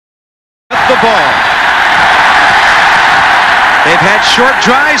ball. They've had short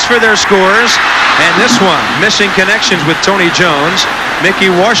drives for their scores, and this one missing connections with Tony Jones.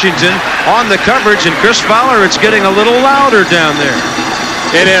 Mickey Washington on the coverage, and Chris Fowler, it's getting a little louder down there.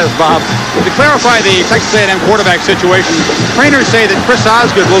 It is, Bob. To clarify the Texas A&M quarterback situation, trainers say that Chris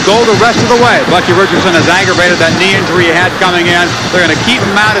Osgood will go the rest of the way. Bucky Richardson has aggravated that knee injury he had coming in. They're going to keep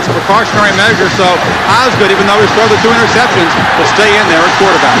him out as a precautionary measure, so Osgood, even though he's thrown the 2 interceptions, will stay in there at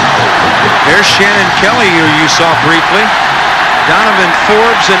quarterback. There's Shannon Kelly, who you saw briefly. Donovan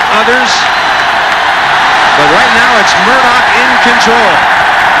Forbes and others. But right now it's Murdoch in control.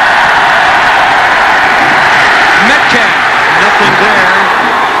 Metcalf, nothing there.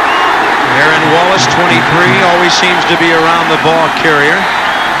 Aaron Wallace, 23, always seems to be around the ball carrier.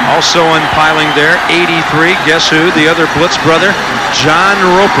 Also unpiling there, 83. Guess who? The other Blitz brother, John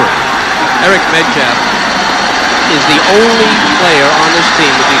Roper. Eric Metcalf is the only player on this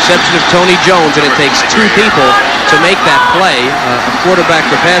team, with the exception of Tony Jones, and it takes 2 people to make that play. A quarterback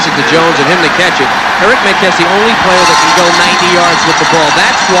to pass it to Jones and him to catch it. Eric Metcalf's the only player that can go 90 yards with the ball.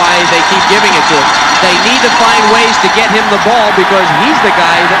 That's why they keep giving it to him. They need to find ways to get him the ball because he's the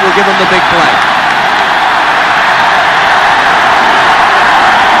guy that will give him the big play.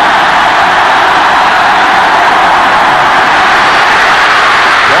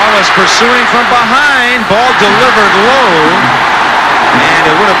 Wallace pursuing from behind. Ball delivered low. And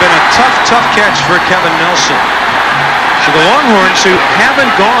it would have been a tough catch for Kevin Nelson. So the Longhorns, who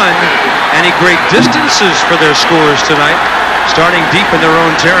haven't gone any great distances for their scores tonight, starting deep in their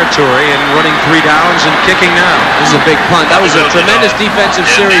own territory and running 3 downs and kicking now. This is a big punt. That was a tremendous defensive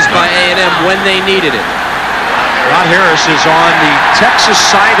series by A&M when they needed it. Rod Harris is on the Texas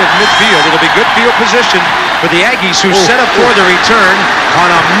side of midfield. It'll be good field position for the Aggies, who set up for the return on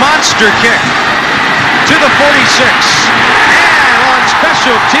a monster kick to the 46. And on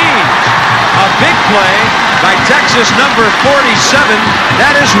special teams, a big play by Texas number 47.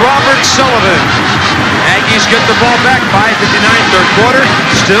 That is Robert Sullivan. Aggies get the ball back, 5:59 third quarter,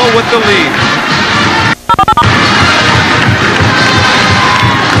 still with the lead.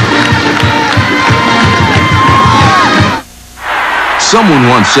 Someone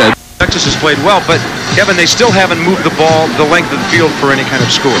once said, Texas has played well, but Kevin, they still haven't moved the ball the length of the field for any kind of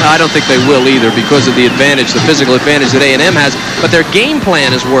score. No, I don't think they will either because of the advantage, the physical advantage that A&M has. But their game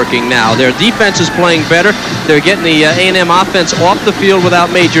plan is working now. Their defense is playing better. They're getting the A&M offense off the field without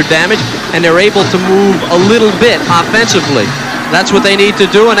major damage, and they're able to move a little bit offensively. That's what they need to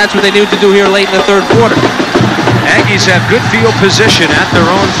do, and that's what they need to do here late in the third quarter. Aggies have good field position at their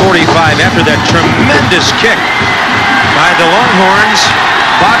own 45 after that tremendous kick by the Longhorns,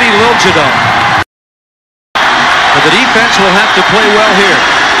 Bobby Liljadal. But the defense will have to play well here.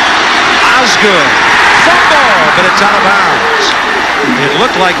 Osgood, fumble, but it's out of bounds. It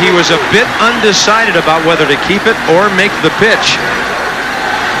looked like he was a bit undecided about whether to keep it or make the pitch.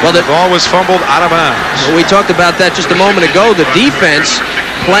 Well, the ball was fumbled out of bounds. Well, we talked about that just a moment ago. The defense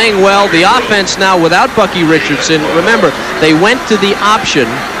playing well. The offense now without Bucky Richardson. Remember, they went to the option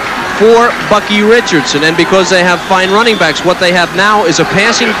for Bucky Richardson, and because they have fine running backs, what they have now is a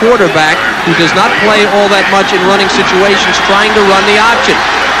passing quarterback who does not play all that much in running situations, trying to run the option.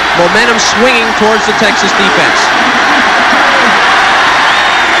 Momentum swinging towards the Texas defense.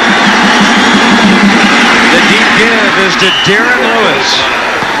 The deep give is to Darren Lewis.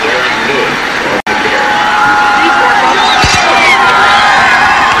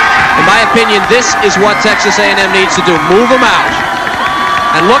 In my opinion, this is what Texas A&M needs to do. Move them out.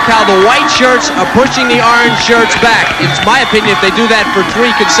 And look how the white shirts are pushing the orange shirts back. It's my opinion, if they do that for 3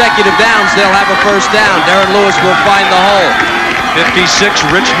 consecutive downs, they'll have a first down. Darren Lewis will find the hole. 56,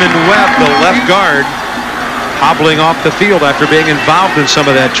 Richmond Webb, the left guard, hobbling off the field after being involved in some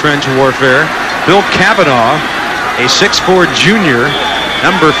of that trench warfare. Bill Cavanaugh, a 6'4 junior,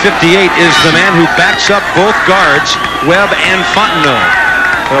 number 58, is the man who backs up both guards, Webb and Fontenot.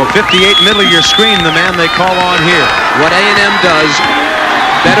 So 58, middle of your screen, the man they call on here. What A&M does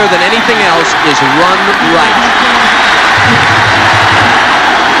better than anything else is run right.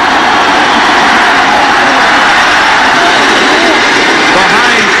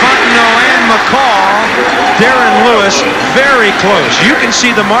 Behind Fontenot and McCall, Darren Lewis very close. You can see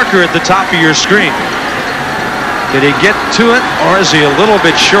the marker at the top of your screen. Did he get to it, or is he a little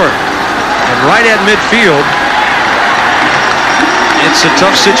bit short? And right at midfield, it's a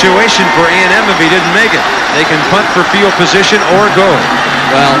tough situation for A&M if he didn't make it. They can punt for field position or go.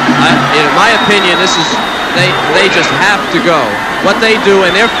 Well, in my opinion, this is they just have to go. What they do,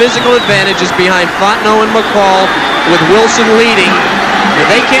 and their physical advantage is behind Fontenot and McCall with Wilson leading. If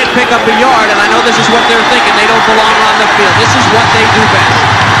they can't pick up a yard, and I know this is what they're thinking, they don't belong on the field. This is what they do best.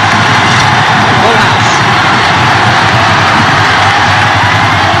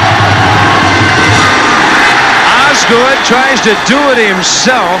 good, tries to do it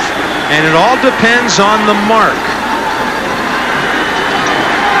himself, and it all depends on the mark.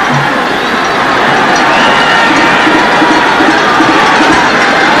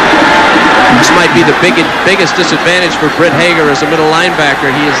 This might be the biggest disadvantage for Britt Hager as a middle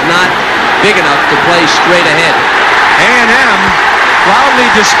linebacker. He is not big enough to play straight ahead. A&M loudly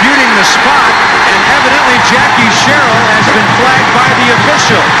disputing the spot, and evidently Jackie Sherrill has been flagged by the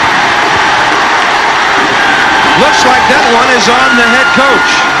official. Looks like that one is on the head coach.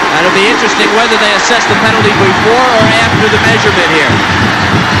 That'll be interesting whether they assess the penalty before or after the measurement here.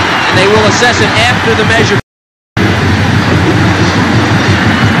 And they will assess it after the measurement.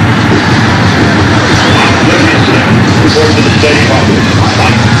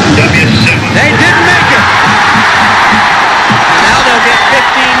 They didn't make it. Now they'll get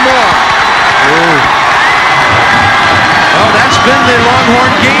 15 more. Oh, that's been the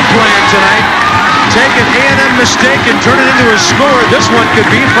Longhorn game plan tonight. Take an A&M mistake and turn it into a score. This one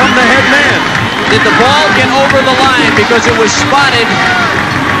could be from the head man. Did the ball get over the line because it was spotted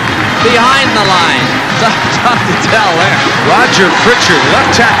behind the line? Tough to tell there. Roger Pritchard,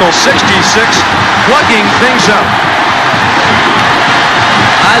 left tackle, 66, plugging things up.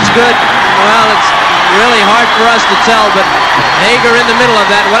 Osgood, well, it's really hard for us to tell, but Hager in the middle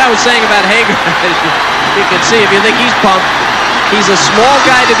of that. What I was saying about Hager, you can see if you think he's pumped, he's a small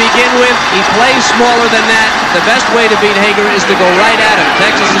guy to begin with. He plays smaller than that. The best way to beat Hager is to go right at him.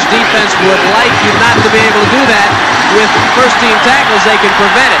 Texas's defense would like you not to be able to do that. With first-team tackles, they can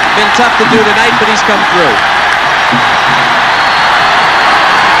prevent it. Been tough to do tonight, but he's come through.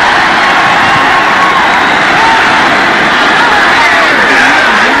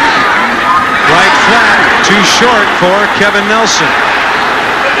 Right flat, too short for Kevin Nelson.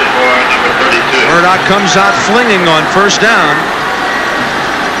 Murdoch comes out flinging on first down.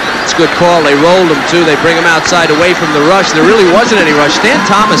 It's a good call. They rolled him, too. They bring him outside away from the rush. There really wasn't any rush. Stan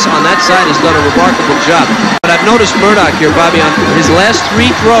Thomas on that side has done a remarkable job. But I've noticed Murdoch here, Bobby, on his last 3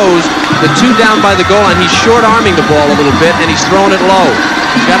 throws, the 2 down by the goal line, he's short-arming the ball a little bit, and he's throwing it low.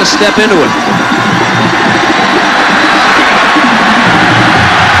 He's got to step into it.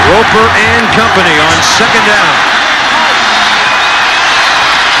 Roper and company on second down.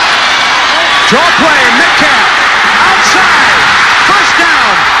 Draw play, Metcalf, outside, first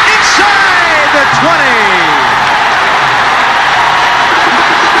down, inside the 20.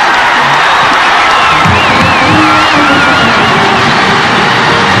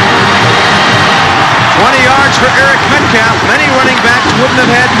 20 yards for Eric Metcalf. Many running backs wouldn't have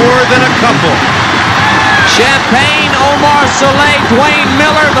had more than a couple. Champagne, Omar Saleh, Dwayne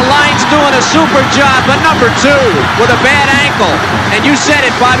Miller, the line's doing a super job, but number 2 with a bad ankle. And you said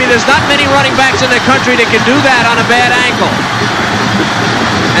it, Bobby, there's not many running backs in the country that can do that on a bad ankle.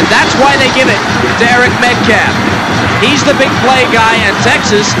 And that's why they give it to Eric Metcalf. He's the big play guy, and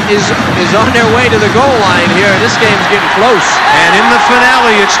Texas is on their way to the goal line here. This game's getting close. And in the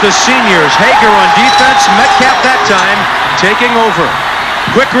finale, it's the seniors. Hager on defense, Metcalf that time taking over.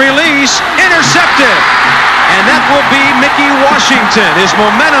 Quick release, intercepted. And that will be Mickey Washington. His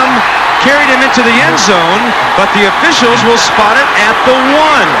momentum carried him into the end zone, but the officials will spot it at the 1.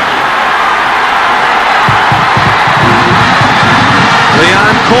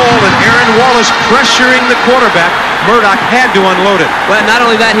 Leon Cole and Aaron Wallace pressuring the quarterback. Murdoch had to unload it. Well, not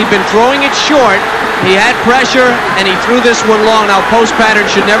only that, he'd been throwing it short. He had pressure, and he threw this one long. Now, post pattern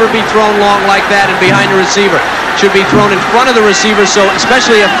should never be thrown long like that and behind the receiver. Should be thrown in front of the receiver, so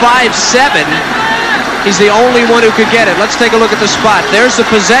especially a 5'7", he's the only one who could get it. Let's take a look at the spot. There's the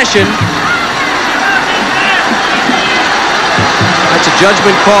possession. That's a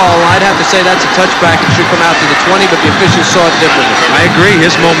judgment call. I'd have to say that's a touchback. It should come out to the 20, but the officials saw it differently. I agree.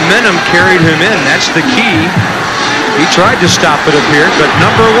 His momentum carried him in. That's the key. He tried to stop it up here, but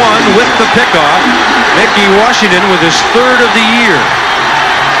number 1 with the pickoff, Mickey Washington with his 3rd of the year.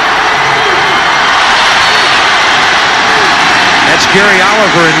 That's Gary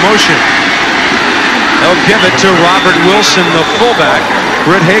Oliver in motion. They'll give it to Robert Wilson, the fullback.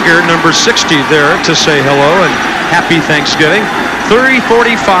 Britt Hager, number 60, there to say hello and happy Thanksgiving.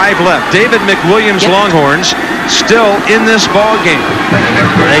 30:45 left. David McWilliams Longhorns still in this ball game.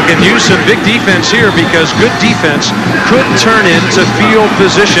 They can use some big defense here because good defense could turn into field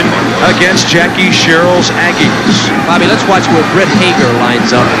position against Jackie Sherrill's Aggies. Bobby, let's watch where Britt Hager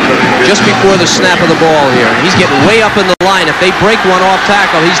lines up just before the snap of the ball here. He's getting way up in the line. If they break one off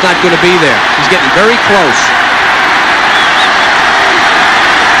tackle, he's not going to be there. He's getting very close.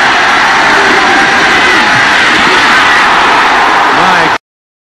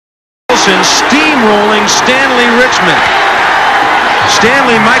 Steamrolling Stanley Richmond.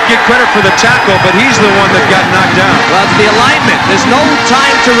 Stanley might get credit for the tackle, but he's the one that got knocked down. Well, it's the alignment. There's no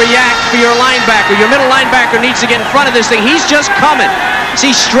time to react for your linebacker. Your middle linebacker needs to get in front of this thing. He's just coming.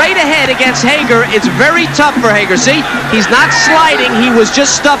 See, straight ahead against Hager, it's very tough for Hager. See, he's not sliding. He was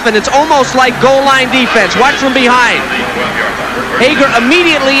just stuffing. It's almost like goal line defense. Watch from behind. Hager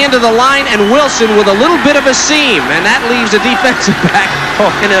immediately into the line, and Wilson with a little bit of a seam, and that leaves the defensive back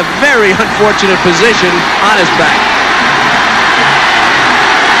in a very unfortunate position on his back.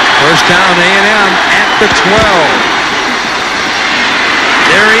 First down, A&M at the 12.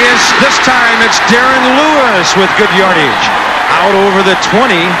 There he is. This time it's Darren Lewis with good yardage. Out over the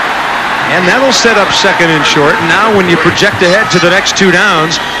 20, and that'll set up second and short. Now when you project ahead to the next 2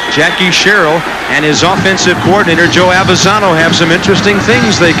 downs, Jackie Sherrill and his offensive coordinator, Joe Avezzano, have some interesting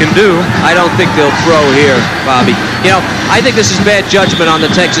things they can do. I don't think they'll throw here, Bobby. You know, I think this is bad judgment on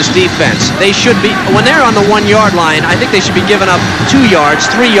the Texas defense. They should be, when they're on the 1-yard line, I think they should be giving up 2 yards,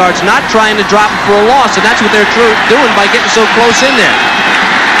 3 yards, not trying to drop it for a loss, and that's what they're doing by getting so close in there.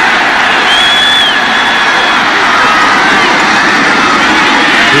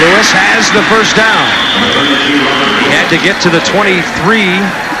 Lewis has the first down. He had to get to the 23.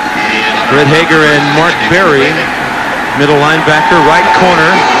 Britt Hager and Mark Berry, middle linebacker, right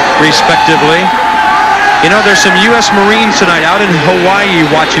corner, respectively. You know, there's some U.S. Marines tonight out in Hawaii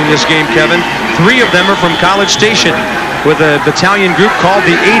watching this game, Kevin. 3 of them are from College Station with a battalion group called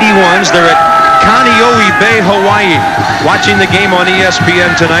the 81s. They're at Kaneohe Bay, Hawaii, watching the game on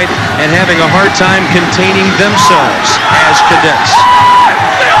ESPN tonight and having a hard time containing themselves as cadets.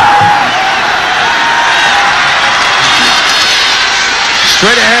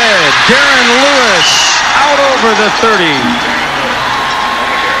 Straight ahead, Darren Lewis out over the 30.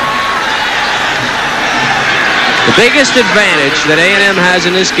 The biggest advantage that A&M has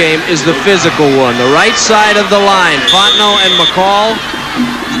in this game is the physical one. The right side of the line, Fontenot and McCall,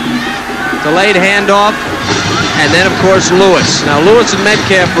 delayed handoff, and then, of course, Lewis. Now, Lewis and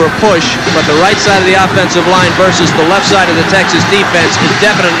Metcalf for a push, but the right side of the offensive line versus the left side of the Texas defense is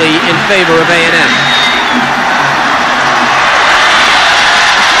definitely in favor of A&M.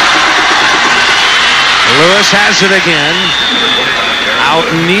 Lewis has it again. Out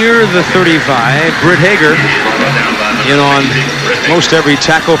near the 35. Britt Hager in on most every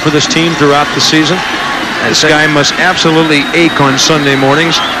tackle for this team throughout the season. This guy must absolutely ache on Sunday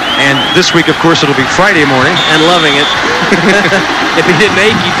mornings. And this week, of course, it'll be Friday morning. And loving it. If he didn't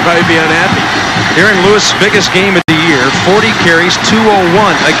ache, he'd probably be unhappy. Darren Lewis' biggest game of the year, 40 carries, 201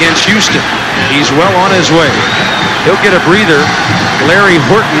 against Houston. He's well on his way. He'll get a breather. Larry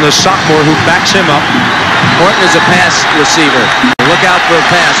Horton, the sophomore who backs him up. Horton is a pass receiver. Look out for a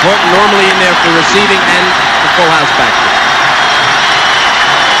pass. Horton normally in there for receiving and the full house back.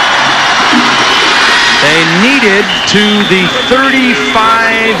 They needed to the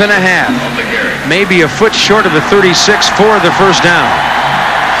 35 and a half. Maybe a foot short of the 36 for the first down.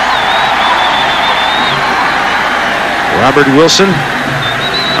 Robert Wilson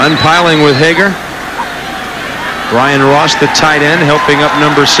unpiling with Hager. Brian Ross, the tight end, helping up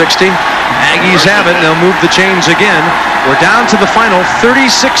number 60. Aggies have it, and they'll move the chains again. We're down to the final 36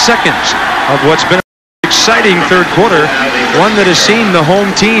 seconds of what's been an exciting third quarter, one that has seen the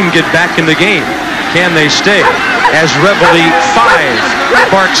home team get back in the game. Can they stay? As Reveille 5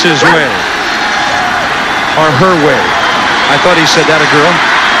 barks his way. Or her way. I thought he said that, a girl.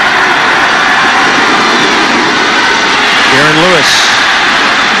 Darren Lewis.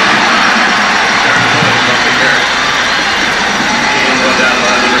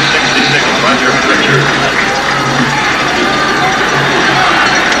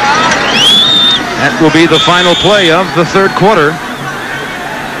 That will be the final play of the third quarter.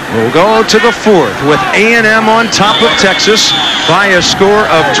 We'll go to the fourth with A&M on top of Texas by a score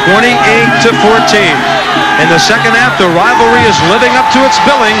of 28-14. In the second half, the rivalry is living up to its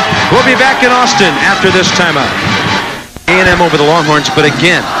billing. We'll be back in Austin after this timeout. A&M over the Longhorns, but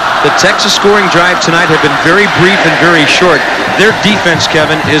again, the Texas scoring drive tonight have been very brief and very short. Their defense,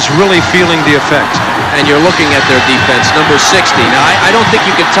 Kevin, is really feeling the effect. And you're looking at their defense, number 60. Now, I don't think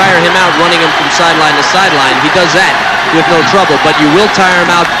you can tire him out running him from sideline to sideline. He does that with no trouble, but you will tire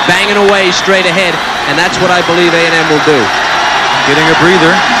him out banging away straight ahead, and that's what I believe A&M will do. Getting a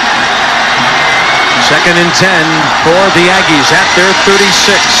breather. Second and 10 for the Aggies at their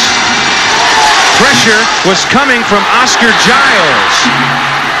 36. Pressure was coming from Oscar Giles,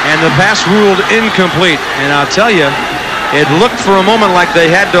 and the pass ruled incomplete. And I'll tell you, it looked for a moment like they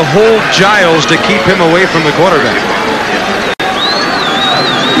had to hold Giles to keep him away from the quarterback.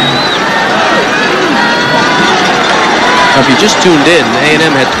 If you just tuned in,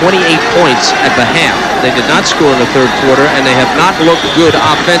 A&M had 28 points at the half. They did not score in the third quarter, and they have not looked good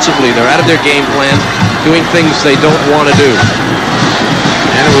offensively. They're out of their game plan, doing things they don't want to do.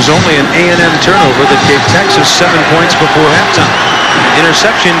 And it was only an A&M turnover that gave Texas 7 points before halftime.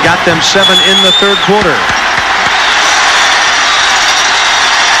 Interception got them 7 in the third quarter.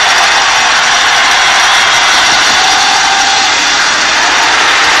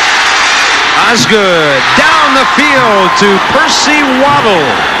 Osgood down the field to Percy Waddle.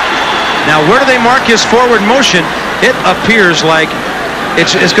 Now, where do they mark his forward motion? It appears like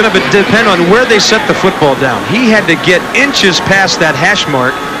it's going to depend on where they set the football down. He had to get inches past that hash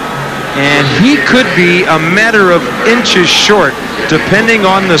mark, and he could be a matter of inches short, depending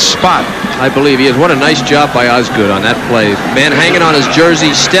on the spot. I believe he is. What a nice job by Osgood on that play. Man hanging on his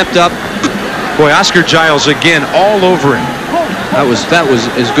jersey, stepped up. Boy, Oscar Giles again all over him. That was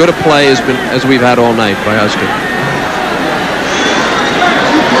as good a play as we've had all night by Osgood.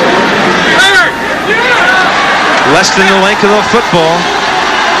 Less than the length of the football.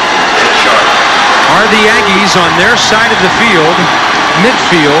 Are the Aggies on their side of the field,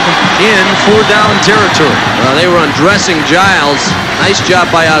 midfield, in 4-down territory? Well, they were undressing Giles. Nice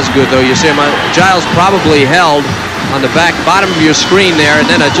job by Osgood, though. You see him, Giles probably held on the bottom of your screen there, and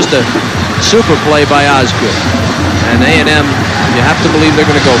then just a super play by Osgood. And A&M, you have to believe they're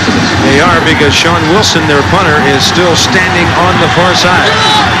going to go for this. They are, because Sean Wilson, their punter, is still standing on the far side.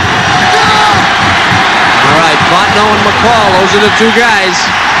 All right, Fontenot and McCall, those are the two guys.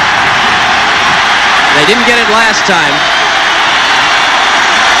 They didn't get it last time.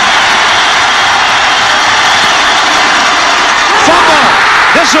 Fumble!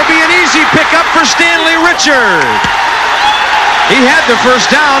 This will be an easy pickup for Stanley Richard. He had the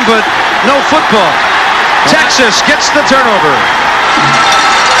first down, but no football. Texas gets the turnover.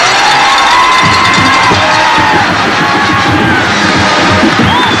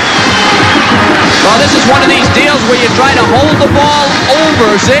 Well, this is one of these deals where you try to hold the ball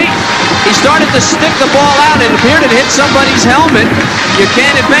over. See? He started to stick the ball out and it appeared it hit somebody's helmet. You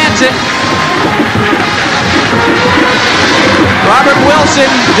can't advance it. Robert Wilson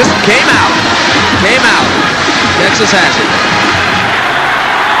just came out. Texas has it.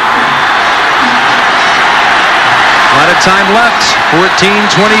 A lot of time left. 14-23.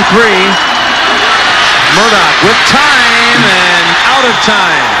 Murdoch with time and out of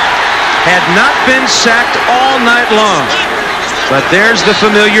time. Had not been sacked all night long. But there's the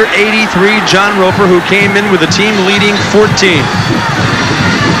familiar 83 John Roper, who came in with a team leading 14.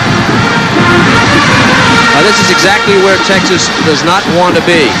 Now this is exactly where Texas does not want to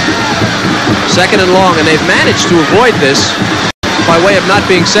be. Second and long, and they've managed to avoid this by way of not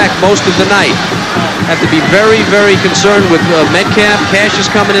being sacked most of the night. Have to be very, very concerned with Metcalf. Cash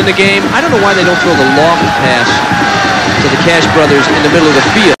is coming in the game. I don't know why they don't throw the loft pass to the Cash brothers in the middle of the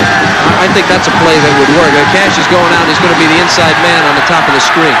field. I think that's a play that would work. Cash is going out. He's going to be the inside man on the top of the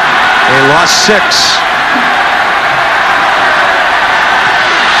screen. They lost 6.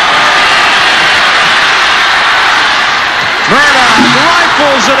 Murdoch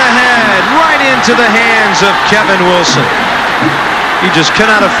rifles it ahead, right into the hands of Kevin Wilson. You just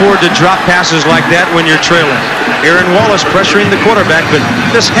cannot afford to drop passes like that when you're trailing. Aaron Wallace pressuring the quarterback, but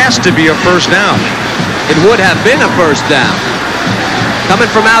this has to be a first down. It would have been a first down. Coming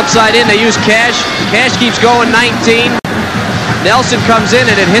from outside in, they use Cash. Cash keeps going 19. Nelson comes in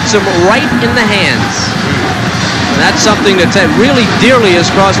and it hits him right in the hands. And that's something that really dearly has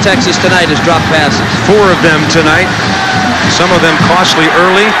cost Texas tonight, is drop passes. 4 of them tonight. Some of them costly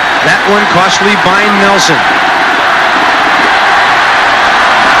early. That one costly by Nelson.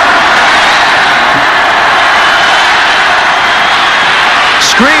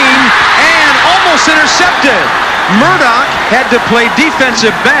 Screen and almost intercepted. Murdoch had to play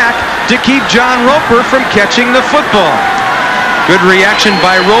defensive back to keep John Roper from catching the football. Good reaction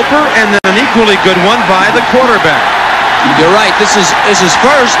by Roper, and then an equally good one by the quarterback. You're right. This is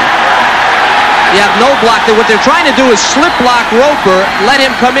first. You have no block. What they're trying to do is slip block Roper, let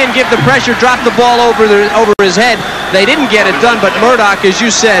him come in, give the pressure, drop the ball over his head. They didn't get it done, but Murdoch, as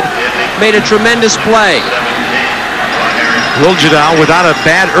you said, made a tremendous play. Wilgedal, without a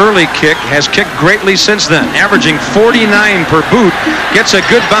bad early kick, has kicked greatly since then, averaging 49 per boot. Gets a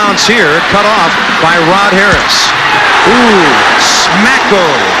good bounce here, cut off by Rod Harris. Ooh, smacko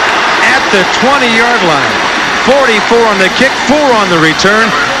at the 20-yard line. 44 on the kick, 4 on the return.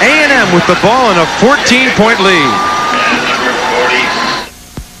 A&M with the ball and a 14-point lead.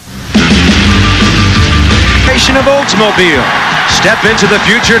 Nation of Oldsmobile. Step into the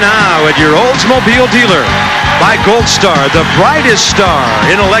future now at your Oldsmobile dealer. By Gold Star, the brightest star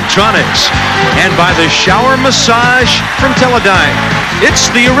in electronics. And by the shower massage from Teledyne. It's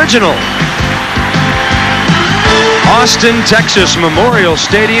the original. Austin, Texas Memorial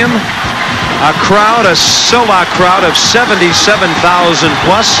Stadium. A crowd, a sellout crowd of 77,000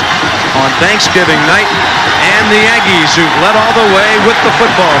 plus on Thanksgiving night. And the Aggies, who've led all the way with the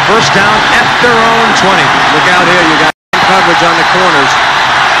football. First down at their own 20. Look out here. You got coverage on the corners.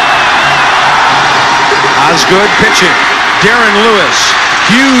 Osgood pitching. Darren Lewis.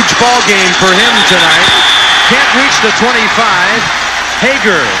 Huge ball game for him tonight. Can't reach the 25.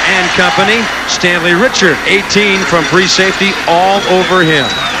 Hager and company. Stanley Richard, 18 from free safety, all over him.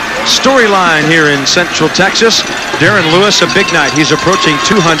 Storyline here in Central Texas. Darren Lewis, a big night. He's approaching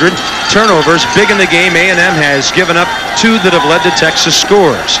 200 turnovers. Big in the game. A&M has given up 2 that have led to Texas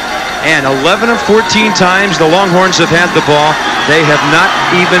scores. And 11 of 14 times the Longhorns have had the ball, they have not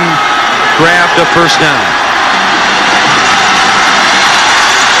even grabbed a first down.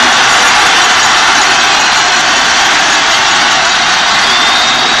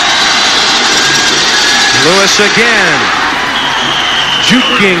 Lewis again,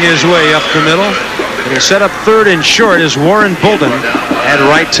 juking his way up the middle. And he'll set up third and short as Warren Bolden at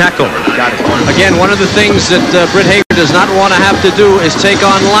right tackle. Got it. Again, one of the things that Britt Hager does not want to have to do is take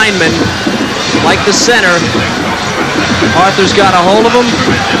on linemen like the center. Arthur's got a hold of him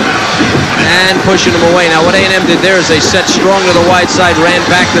and pushing him away. Now what A&M did there is they set strong to the wide side, ran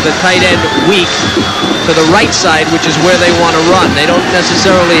back to the tight end weak to the right side, which is where they want to run. They don't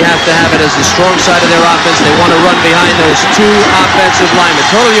necessarily have to have it as the strong side of their offense. They want to run behind those 2 offensive linemen.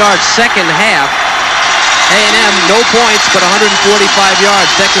 Total yards second half. A&M no points, but 145 yards.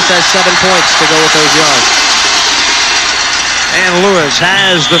 Texas has 7 points to go with those yards. And Lewis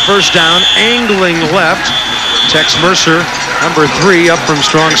has the first down, angling left. Tex Mercer, number 3, up from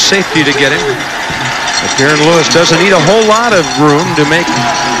strong safety to get him. But Darren Lewis doesn't need a whole lot of room to make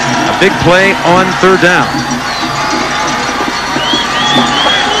a big play on third down.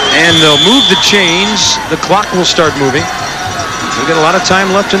 And they'll move the chains. The clock will start moving. We've got a lot of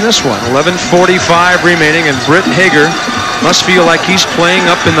time left in this one. 11:45 remaining, and Britt Hager must feel like he's playing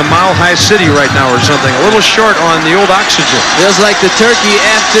up in the Mile High City right now or something. A little short on the old oxygen. Feels like the turkey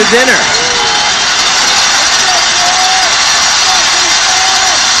after dinner.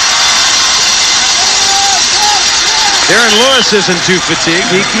 Darren Lewis isn't too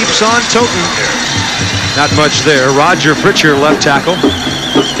fatigued. He keeps on toting. Not much there. Roger Fritcher, left tackle.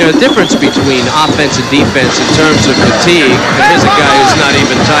 You know, the difference between offense and defense in terms of fatigue, and here's a guy who's not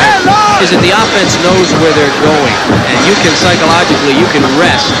even tired, is that the offense knows where they're going. And you can psychologically, you can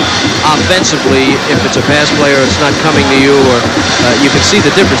rest offensively if it's a pass player, it's not coming to you, or you can see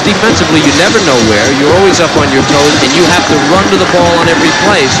the difference. Defensively, you never know where. You're always up on your toes, and you have to run to the ball on every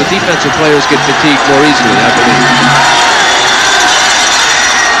play. So defensive players get fatigued more easily, I believe.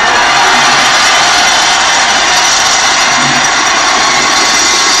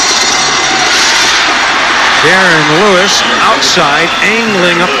 Darren Lewis outside,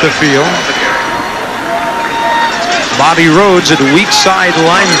 angling up the field. Bobby Rhodes at weak side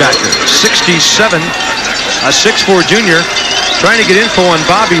linebacker, 67, a 6'4" junior. Trying to get info on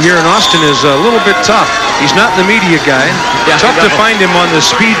Bobby here in Austin is a little bit tough. He's not the media guy. Yeah, tough to find him on the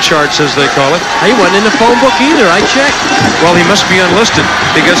speed charts, as they call it. He wasn't in the phone book either. I checked. Well, he must be unlisted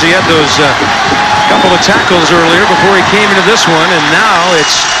because he had those couple of tackles earlier before he came into this one, and now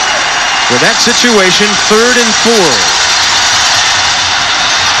it's, with that situation, 3rd and 4.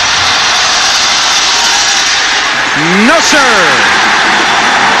 No, sir.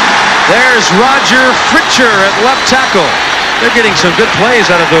 There's Roger Fritcher at left tackle. They're getting some good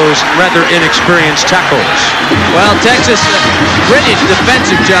plays out of those rather inexperienced tackles. Well, Texas, brilliant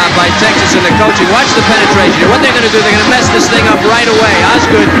defensive job by Texas and the coaching. Watch the penetration. What they're going to do, they're going to mess this thing up right away.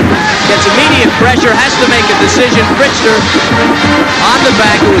 Osgood gets immediate pressure, has to make a decision. Fritcher on the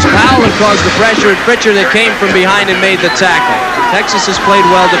back. It was Powell that caused the pressure, and Fritcher that came from behind and made the tackle. Texas has played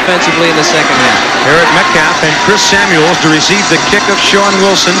well defensively in the second half. Eric Metcalf and Chris Samuels to receive the kick of Sean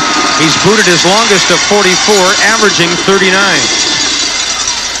Wilson. He's booted his longest of 44, averaging 39.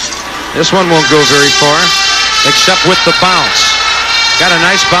 This one won't go very far, except with the bounce. Got a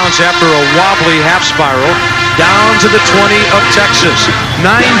nice bounce after a wobbly half spiral down to the 20 of Texas.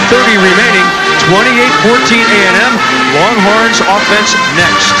 9:30 remaining, 28-14 A&M. Longhorns offense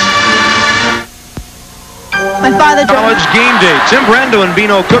next. My father College game day. Tim Brando and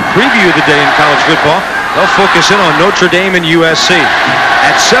Beano Cook preview the day in college football. They'll focus in on Notre Dame and USC.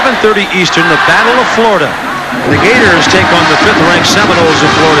 At 7:30 Eastern, the Battle of Florida. The Gators take on the 5th-ranked Seminoles of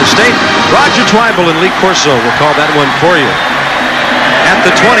Florida State. Roger Twibel and Lee Corso will call that one for you. At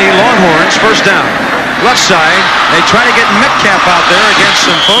the 20, Longhorns, first down. Left side, they try to get Metcalf out there against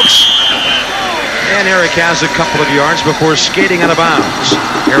some folks. And Eric has a couple of yards before skating out of bounds.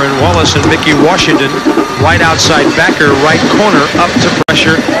 Aaron Wallace Dallas and Mickey Washington. Right outside backer, right corner, up to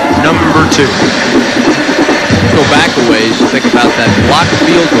pressure number 2. Go back a ways, think about that blocked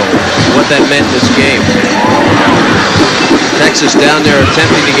field goal, what that meant in this game. Texas down there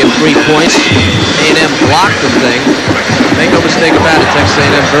attempting to get 3 points. A&M blocked the thing. Make no mistake about it, Texas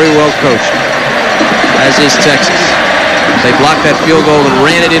A&M very well coached, as is Texas. They blocked that field goal and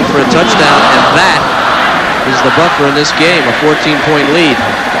ran it in for a touchdown, and that is the buffer in this game, a 14-point lead.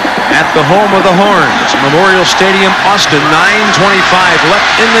 At the home of the Horns, Memorial Stadium, Austin, 9:25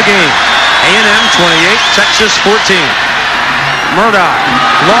 left in the game. A&M 28, Texas 14. Murdoch,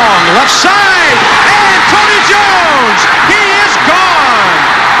 long left side, and Tony Jones, he is gone.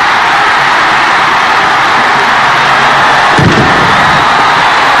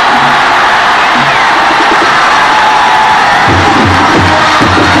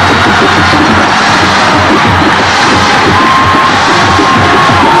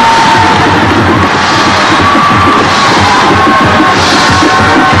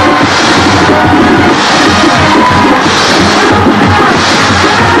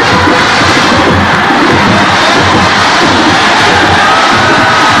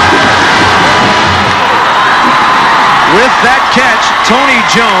 With that catch, Tony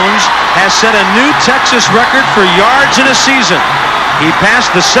Jones has set a new Texas record for yards in a season. He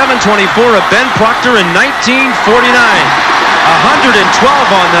passed the 724 of Ben Proctor in 1949. 112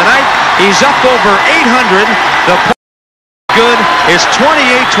 on the night. He's up over 800. The good is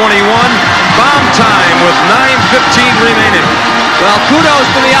 28-21. Bomb time with 9:15 remaining. Well, kudos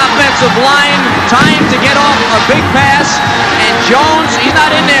to the offensive line. Time to get off a big pass. And Jones, he's not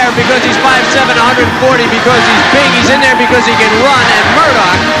in there because he's 5'7", 140, because he's big. He's in there because he can run. And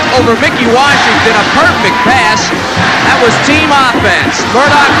Murdoch over Mickey Washington, a perfect pass. That was team offense.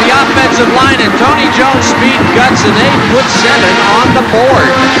 Murdoch, the offensive line, and Tony Jones, speed, guts, and they put 7 on the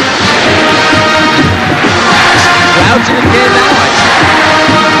board. Crowds in the game now, I see.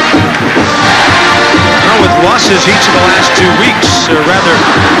 With losses each of the last 2 weeks, or rather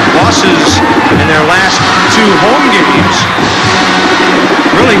losses in their last 2 home games.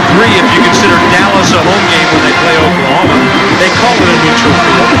 Really 3 if you consider Dallas a home game when they play Oklahoma. They call it a neutral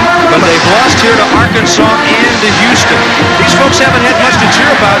field, but they've lost here to Arkansas and to Houston. These folks haven't had much to cheer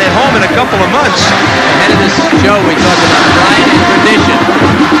about at home in a couple of months. Ahead of this show, we talked about pride and tradition.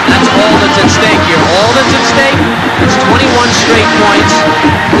 That's all that's at stake here. All that's at stake is 21 straight points.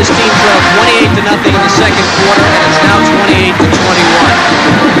 This team trailed 28-0 in the second quarter, and it's now 28-21.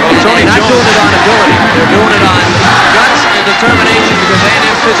 Well, Tony not Jones doing it on ability. They're doing it on guts and determination, because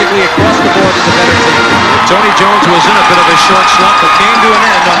A&M physically across the board is a better team. Tony Jones was in a bit of a short slump, but came to an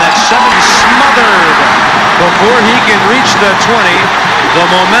end on that 7 smothered. Before he can reach the 20, the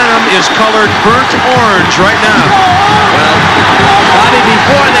momentum is colored burnt orange right now. Well, probably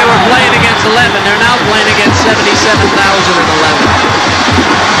before they were playing against 11. They're now playing against 77,011.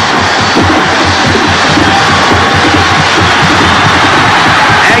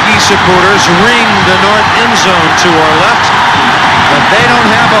 Aggie supporters ring the north end zone to our left, but they don't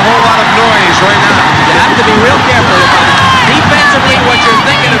have a whole lot of noise right now. You have to be real careful about it. Defensively, what you're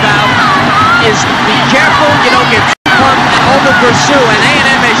thinking about is be careful you don't get too pumped and over pursue, and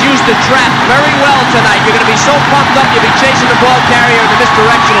A&M has used the trap very well tonight. You're going to be so pumped up, you'll be chasing the ball carrier in the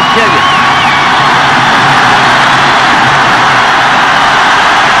misdirection will kill you.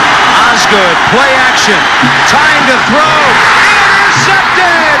 Osgood, play action, time to throw,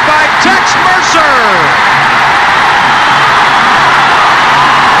 intercepted by Tex Mercer.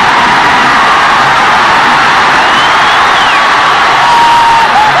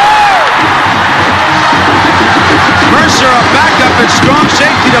 Mercer, a backup at strong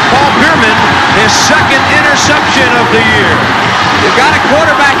safety to Paul Bierman, his second interception of the year. You've got a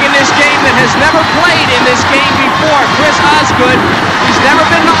quarterback in this game that has never played in this game before, Chris Osgood. He's never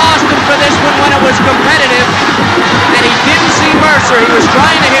been to Austin for this one when it was competitive, and he didn't see Mercer. He was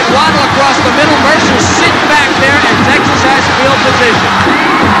trying to hit Waddle across the middle. Mercer's sitting back there, and Texas has field position.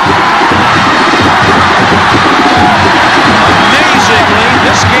 Amazingly,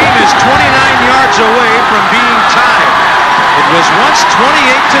 this game is 29 yards away from being tied. It was once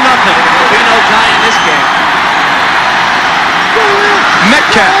 28-0. There'll be no tie in this game.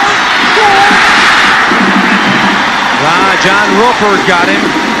 Metcalf. John Roper got him.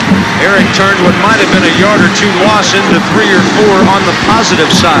 Eric turned what might have been a yard or two loss into 3 or 4 on the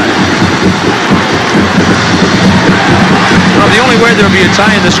positive side. Well, the only way there'll be a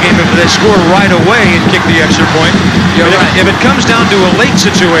tie in this game if they score right away and kick the extra point. If it comes down to a late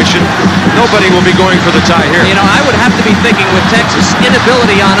situation, nobody will be going for the tie here. You know, I would have to be thinking with Texas'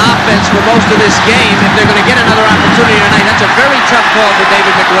 inability on offense for most of this game, if they're going to get another opportunity tonight, that's a very tough call for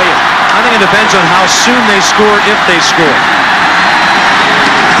David McWilliams. I think it depends on how soon they score, if they score.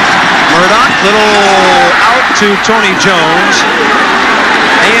 Murdoch, little out to Tony Jones.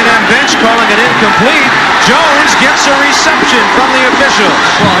 A&M bench calling it incomplete. Jones gets a reception from the officials.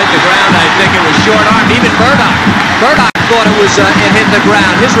 Well, hit the ground. I think it was short arm. Even Murdoch thought it was it hit the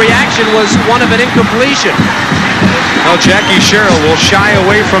ground. His reaction was one of an incompletion. Well, Jackie Sherrill will shy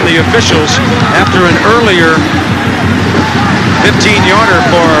away from the officials after an earlier 15-yarder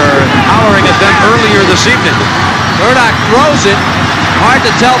for hollering at them earlier this evening. Murdoch throws it. Hard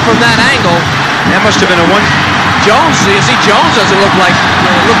to tell from that angle. That must have been a one. Jones, you see, Jones doesn't look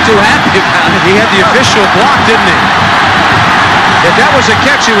too happy about it. He had the official blocked, didn't he? If that was a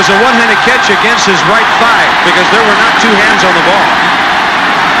catch, it was a one-handed catch against his right thigh because there were not 2 hands on the ball.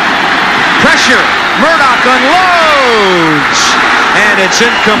 Pressure. Murdoch unloads. And it's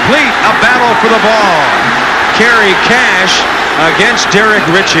incomplete. A battle for the ball. Kerry Cash against Derek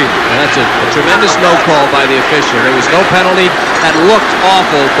Ritchie. That's a tremendous no call by the official. There was no penalty. That looked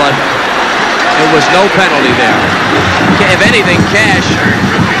awful, but there was no penalty there. If anything, Cash,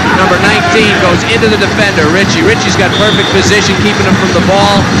 number 19, goes into the defender, Ritchie. Ritchie's got perfect position, keeping him from the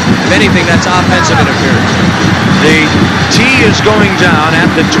ball. If anything, that's offensive interference. The tee is going down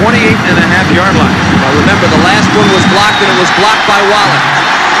at the 28.5-yard line. Now remember, the last one was blocked, and it was blocked by Wallace.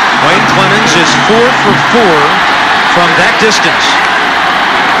 Wayne Clemens is 4 for 4 from that distance.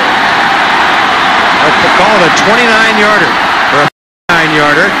 They'll call it a 29-yarder or a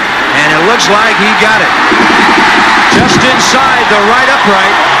 9-yarder, and it looks like he got it. Just inside the right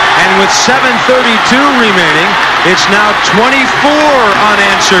upright, and with 7:32 remaining, it's now 24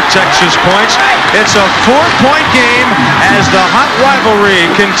 unanswered Texas points. It's a 4-point game as the hot rivalry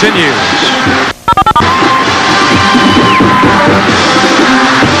continues.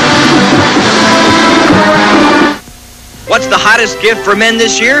 What's the hottest gift for men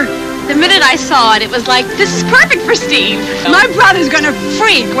this year? The minute I saw it, it was like, this is perfect for Steve. My brother's gonna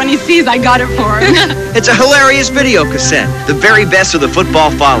freak when he sees I got it for him. It's a hilarious video cassette. The very best of the football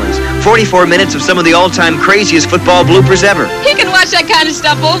follies. 44 minutes of some of the all-time craziest football bloopers ever. He can watch that kind of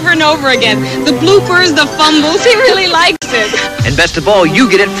stuff over and over again. The bloopers, the fumbles, he really likes it. And best of all, you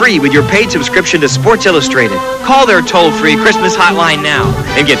get it free with your paid subscription to Sports Illustrated. Call their toll-free Christmas hotline now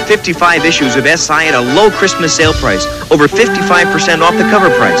and get 55 issues of SI at a low Christmas sale price, over 55% off the cover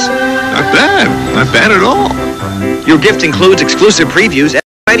price. Not bad at all. Your gift includes exclusive previews and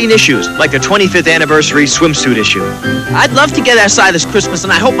exciting issues, like the 25th anniversary swimsuit issue. I'd love to get SI this Christmas,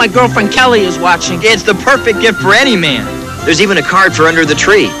 and I hope my girlfriend Kelly is watching. It's the perfect gift for any man. There's even a card for Under the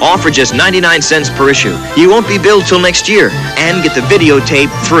Tree, all for just 99 cents per issue. You won't be billed till next year, and get the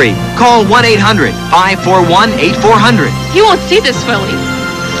videotape free. Call 1-800-541-8400. You won't see this, Willie.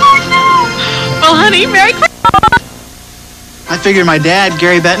 Well, honey, Merry Christmas. I figured my dad,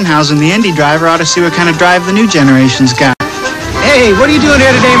 Gary Bettenhausen, the Indy driver, ought to see what kind of drive the new generation's got. Hey, what are you doing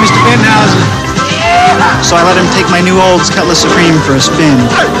here today, Mr. Bettenhausen? So I let him take my new Olds Cutlass Supreme for a spin.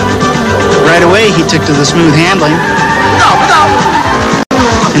 Right away, he took to the smooth handling.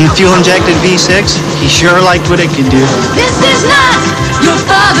 And the fuel-injected V6, he sure liked what it could do. This is not your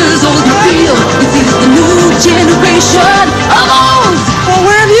father's Oldsmobile. This is the new generation of Olds. Well,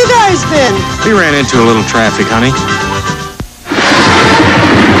 where have you guys been? We ran into a little traffic, honey.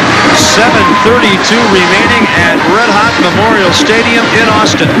 7:32 remaining at Red Hot Memorial Stadium in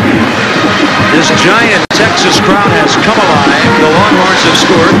Austin. This giant Texas crowd has come alive. The Longhorns have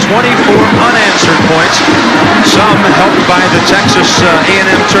scored 24 unanswered points, some helped by the Texas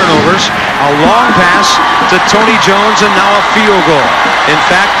A&M turnovers. A long pass to Tony Jones and now a field goal. In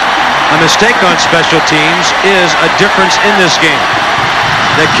fact, a mistake on special teams is a difference in this game.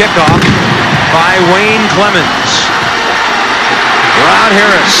 The kickoff by Wayne Clemens. Rod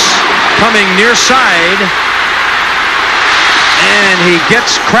Harris coming near side, and he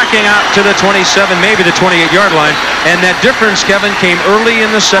gets cracking out to the 27, maybe the 28-yard line, and that difference, Kevin, came early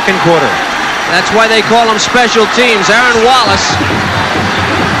in the second quarter. That's why they call him special teams. Aaron Wallace,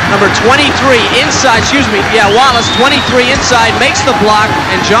 number 23 inside, Wallace, 23 inside, makes the block,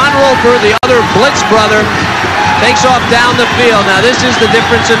 and John Roper, the other blitz brother, takes off down the field. Now this is the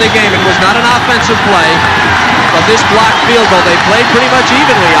difference in the game. It was not an offensive play, but this blocked field goal, they played pretty much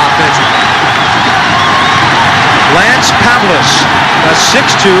evenly offensively. Lance Pavlis, a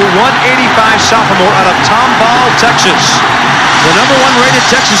 6'2", 185 sophomore out of Tomball, Texas. The #1 rated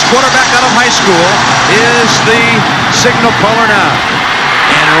Texas quarterback out of high school is the signal caller now.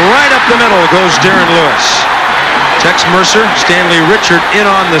 And right up the middle goes Darren Lewis. Tex Mercer, Stanley Richard in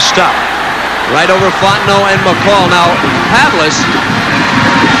on the stop. Right over Fontenot and McCall. Now, Pavlis,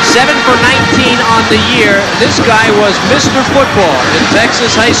 7 for 19 on the year. This guy was Mr. Football in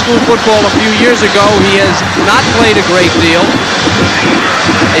Texas high school football a few years ago. He has not played a great deal.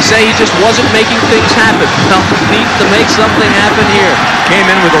 They say he just wasn't making things happen. Well, he needs to make something happen here. Came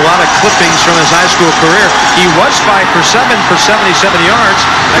in with a lot of clippings from his high school career. He was 5 for 7 for 77 yards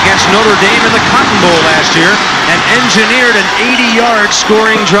against Notre Dame in the Cotton Bowl last year and engineered an 80-yard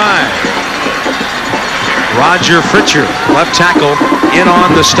scoring drive. Roger Fritcher, left tackle, in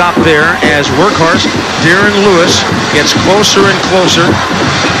on the stop there as workhorse Darren Lewis gets closer and closer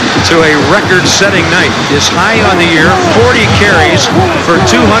to a record-setting night. His high on the year, 40 carries for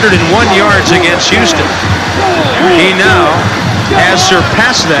 201 yards against Houston. He now has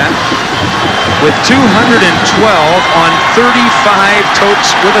surpassed that with 212 on 35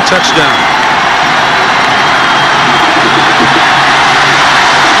 totes with a touchdown.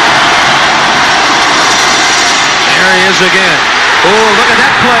 There he is again. Oh, look at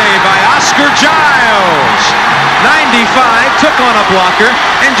that play by Oscar Giles. 95, took on a blocker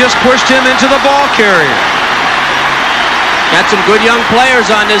and just pushed him into the ball carrier. Got some good young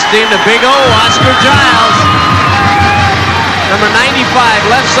players on this team. The big O, Oscar Giles. Number 95,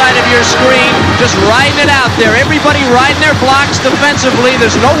 left side of your screen, just riding it out there. Everybody riding their blocks defensively.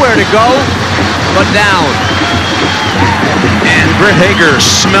 There's nowhere to go but down. And Britt Hager,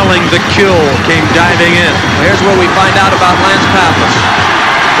 smelling the kill, came diving in. Here's where we find out about Lance Pavlis.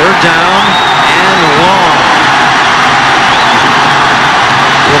 3rd down and long.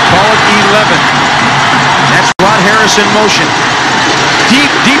 We'll call it 11. That's Rod Harris in motion.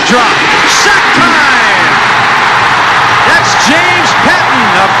 Deep, deep drop. Sack time! That's James Patton,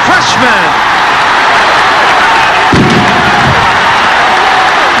 a freshman.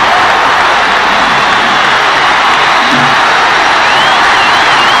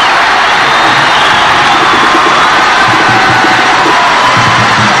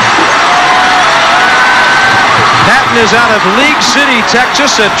 Is out of League City,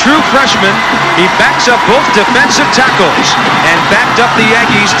 Texas, a true freshman. He backs up both defensive tackles and backed up the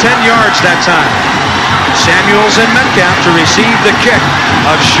Aggies 10 yards that time. Samuels and Metcalf to receive the kick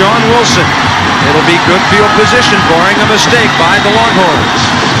of Sean Wilson. It'll be good field position, barring a mistake by the Longhorns.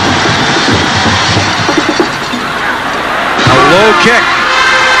 A low kick.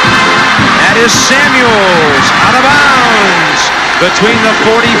 That is Samuels out of bounds between the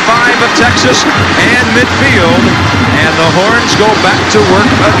 45 of Texas and midfield, and the Horns go back to work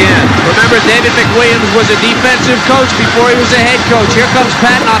again. Remember, David McWilliams was a defensive coach before he was a head coach. Here comes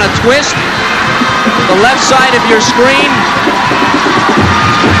Patton on a twist. The left side of your screen.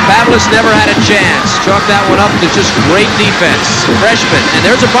 Pavlis never had a chance. Chalk that one up to just great defense. Freshman. And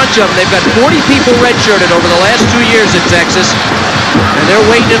there's a bunch of them. They've got 40 people redshirted over the last 2 years at Texas. And they're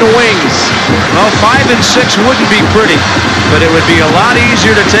waiting in the wings. Well, 5 and 6 wouldn't be pretty, but it would be a lot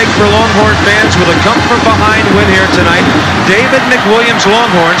easier to take for Longhorn fans with a come-from-behind win here tonight. David McWilliams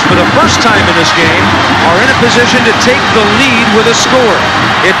Longhorns, for the first time in this game, are in a position to take the lead with a score.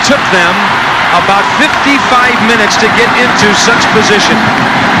 It took them about 55 minutes to get into such position.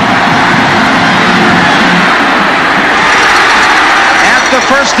 At the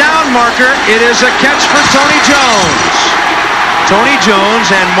first down marker, it is a catch for Tony Jones. Tony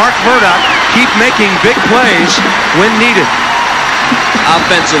Jones and Mark Murdoch keep making big plays when needed.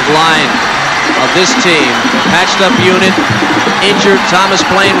 Offensive line of this team, patched up unit, injured, Thomas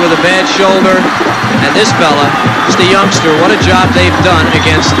Plain with a bad shoulder, and this fella, just a youngster. What a job they've done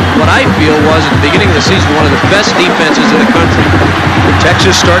against what I feel was, at the beginning of the season, one of the best defenses in the country.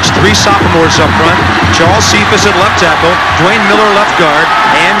 Texas starts 3 sophomores up front. Charles Cephas at left tackle, Dwayne Miller left guard,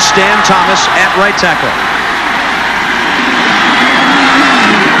 and Stan Thomas at right tackle.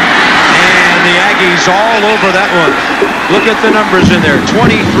 The Aggies all over that one. Look at the numbers in there.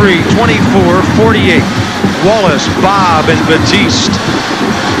 23, 24, 48. Wallace, Bob, and Batiste.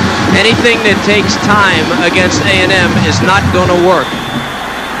 Anything that takes time against A&M is not going to work.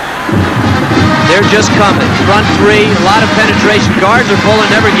 They're just coming. Front 3, a lot of penetration. Guards are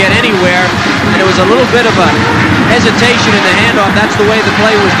pulling, never get anywhere. And it was a little bit of a hesitation in the handoff. That's the way the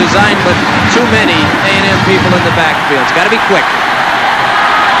play was designed, but too many A&M people in the backfield. It's got to be quick.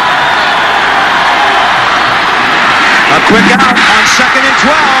 A quick out on 2nd and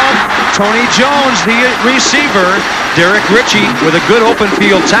 12. Tony Jones, the receiver, Derek Ritchie with a good open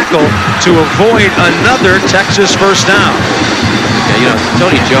field tackle to avoid another Texas first down. Yeah, you know,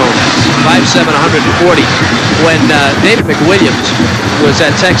 Tony Jones, 5'7", 140. When David McWilliams was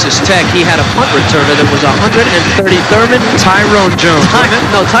at Texas Tech, he had a punt returner that was 130. Thurman? Tyrone Jones.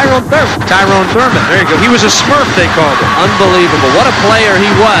 Tyrone Thurman. Tyrone Thurman. There you go. He was a Smurf, they called him. Unbelievable. What a player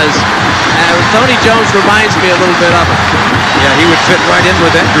he was. Tony Jones reminds me a little bit of him. Yeah, he would fit right in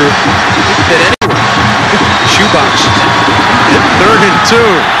with that group. He could fit anywhere. Shoebox. 3rd and 2.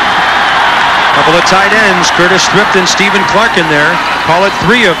 Couple of tight ends, Curtis Thrift and Stephen Clark in there. Call it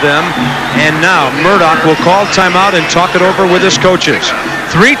 3 of them. And now Murdoch will call timeout and talk it over with his coaches.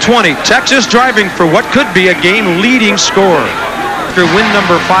 3:20, Texas driving for what could be a game-leading score. After win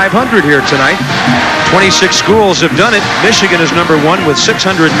number 500 here tonight. 26 schools have done it. Michigan is number 1 with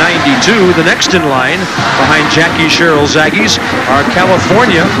 692. The next in line behind Jackie Sherrill's Aggies are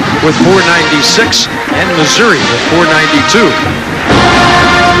California with 496 and Missouri with 492.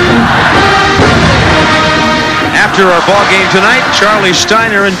 After our ball game tonight, Charlie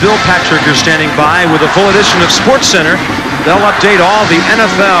Steiner and Bill Patrick are standing by with a full edition of SportsCenter. They'll update all the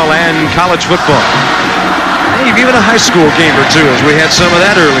NFL and college football. Maybe even a high school game or two, as we had some of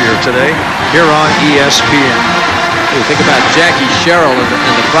that earlier today here on ESPN. You think about Jackie Sherrill and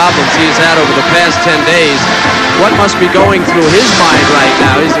the problems he's had over the past 10 days. What must be going through his mind right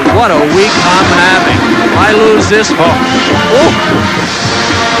now? He said, what a week I'm having. I lose this one.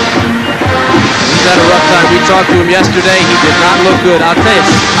 He's had a rough time. We talked to him yesterday. He did not look good. I'll tell you,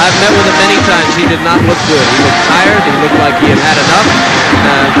 I've met with him many times. He did not look good. He looked tired. He looked like he had had enough.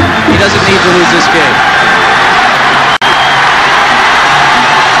 He doesn't need to lose this game.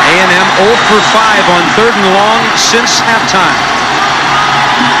 A&M 0 for 5 on 3rd and long since halftime.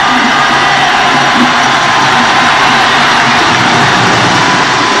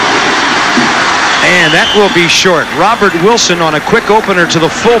 And that will be short. Robert Wilson on a quick opener to the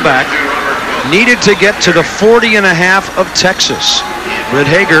fullback. Needed to get to the 40.5 of Texas. Red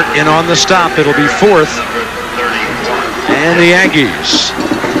Hager in on the stop. It'll be 4th. And the Aggies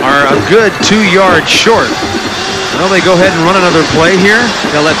are a good 2 yards short. Well, they go ahead and run another play here.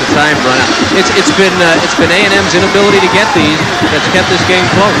 They'll let the time run out. It's been A&M's inability to get these that's kept this game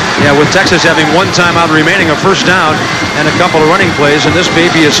close. Yeah, with Texas having 1 timeout remaining, a first down, and a couple of running plays, and this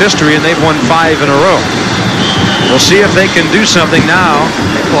baby is history, and they've won 5 in a row. We'll see if they can do something now.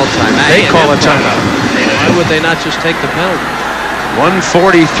 They call timeout. They call a timeout. Why would they not just take the penalty?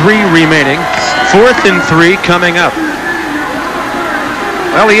 1:43 remaining. 4th and 3 coming up.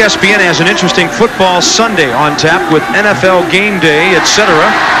 Well, ESPN has an interesting football Sunday on tap with NFL Game Day, etc.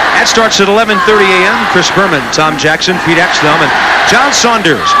 That starts at 11:30 a.m. Chris Berman, Tom Jackson, Pete Axthelm, and John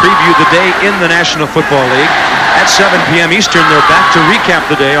Saunders preview the day in the National Football League. At 7 p.m. Eastern, they're back to recap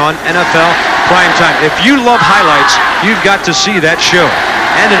the day on NFL Primetime. If you love highlights, you've got to see that show.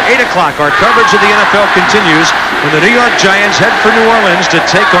 And at 8 o'clock, our coverage of the NFL continues when the New York Giants head for New Orleans to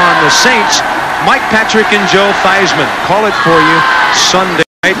take on the Saints. Mike Patrick and Joe Theismann call it for you Sunday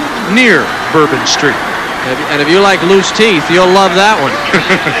night near Bourbon Street. And if you like loose teeth, you'll love that one.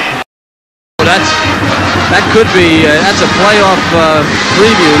 That could be, that's a playoff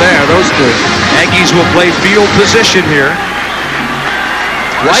preview there, those two. Aggies will play field position here.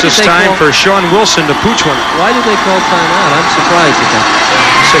 This is time for Sean Wilson to pooch one. Why did they call timeout? I'm surprised at that.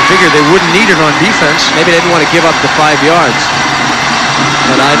 So I figured they wouldn't need it on defense. Maybe they didn't want to give up the 5 yards.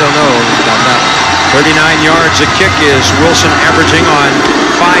 But I don't know about that. 39 yards a kick is Wilson averaging on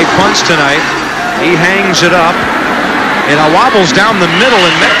 5 punts tonight. He hangs it up. And it wobbles down the middle,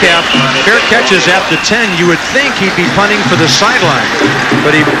 and Metcalf fair catches at the 10. You would think he'd be punting for the sideline,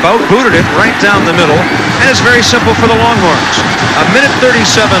 but he booted it right down the middle, and it's very simple for the Longhorns.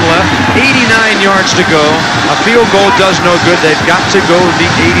 1:37 left, 89 yards to go. A field goal does no good. They've got to go the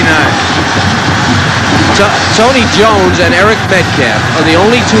 89. Tony Jones and Eric Metcalf are the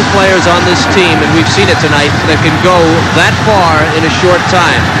only 2 players on this team, and we've seen it tonight, that can go that far in a short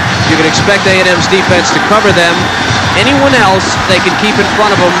time. You can expect A&M's defense to cover them. Anyone else, they can keep in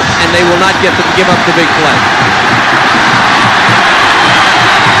front of them, and they will not get to give up the big play.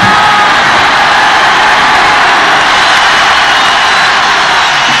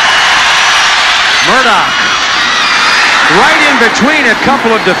 Murdoch, right in between a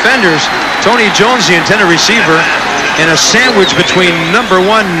couple of defenders. Tony Jones, the intended receiver, in a sandwich between number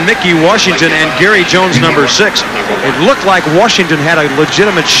 1 Mickey Washington and Gary Jones, number 6. It looked like Washington had a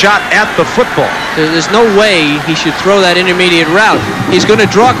legitimate shot at the football. There's no way he should throw that intermediate route. He's going to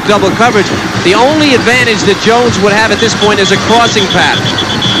draw double coverage. The only advantage that Jones would have at this point is a crossing pattern,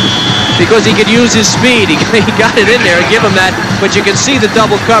 because he could use his speed. He got it in there and give him that, but you can see the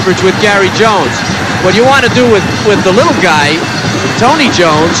double coverage with Gary Jones. What you want to do with the little guy, Tony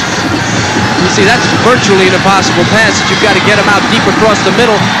Jones, you see, that's virtually an impossible pass. You've got to get him out deep across the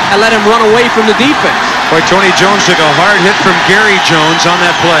middle and let him run away from the defense. Boy, Tony Jones took a hard hit from Gary Jones on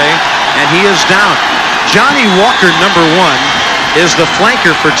that play, and he is down. Johnny Walker, number 1, is the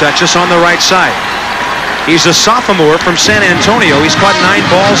flanker for Texas on the right side. He's a sophomore from San Antonio. He's caught 9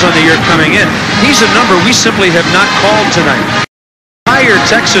 balls on the year coming in. He's a number we simply have not called tonight. The entire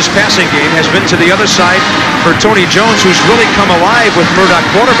Texas passing game has been to the other side for Tony Jones, who's really come alive with Murdoch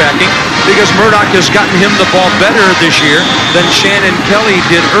quarterbacking because Murdoch has gotten him the ball better this year than Shannon Kelly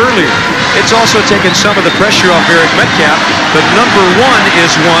did earlier. It's also taken some of the pressure off Eric Metcalf, but number 1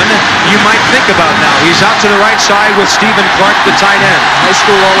 is one you might think about now. He's out to the right side with Stephen Clark, the tight end. High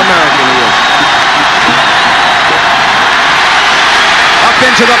school All-American he is. Up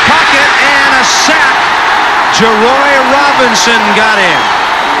into the pocket and a sack. Jeroy Robinson got in.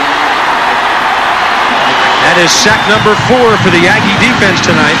 That is sack number 4 for the Aggie defense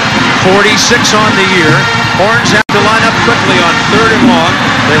tonight. 46 on the year. Horns have to line up quickly on 3rd and long.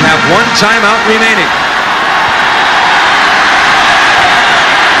 They have 1 timeout remaining.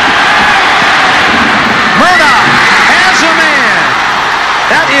 Murdoch has a man.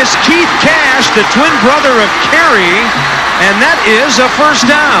 That is Keith Cash, the twin brother of Kerry, and that is a first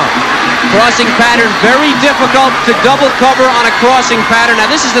down. Crossing pattern, very difficult to double cover on a crossing pattern. Now,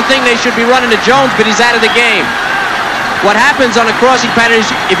 this is the thing they should be running to Jones, but he's out of the game. What happens on a crossing pattern is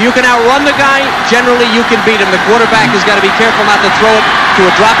if you can outrun the guy, generally you can beat him. The quarterback has got to be careful not to throw it to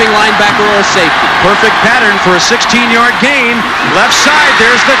a dropping linebacker or a safety. Perfect pattern for a 16-yard gain. Left side,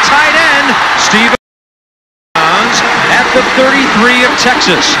 there's the tight end, Stephen at the 33 of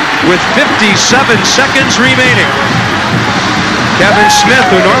Texas with 57 seconds remaining. Kevin Smith,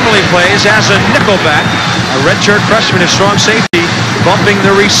 who normally plays as a nickelback, a redshirt freshman, a strong safety, bumping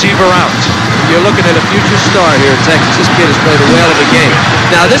the receiver out. You're looking at a future star here in Texas. This kid has played a whale of a game.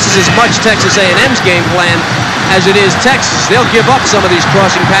 Now, this is as much Texas A&M's game plan as it is Texas. They'll give up some of these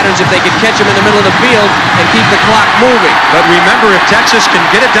crossing patterns if they can catch them in the middle of the field and keep the clock moving. But remember, if Texas can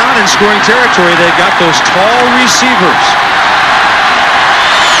get it down in scoring territory, they've got those tall receivers.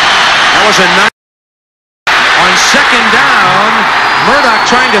 That was a 9. On 2nd down, Murdoch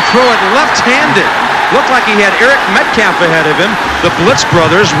trying to throw it left-handed. Looked like he had Eric Metcalf ahead of him. The Blitz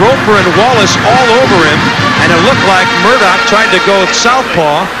brothers, Roper and Wallace, all over him. And it looked like Murdoch tried to go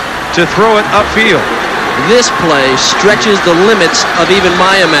southpaw to throw it upfield. This play stretches the limits of even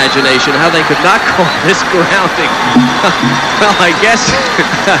my imagination, how they could not call this grounding. Well, I guess...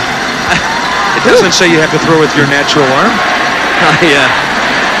 It doesn't say you have to throw with your natural arm.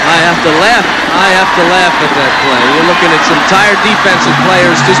 I have to laugh. I have to laugh at that play. You're looking at some tired defensive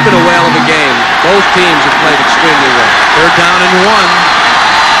players. It's been a whale of a game. Both teams have played extremely well. 3rd down and 1.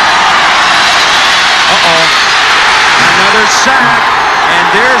 Uh-oh. Another sack. And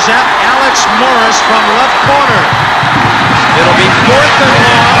there's Alex Morris from left corner. It'll be 4th and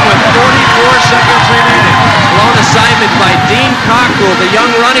long with 44 seconds remaining. Blown assignment by Dean Cockrell, the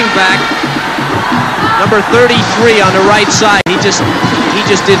young running back. Number 33 on the right side. He just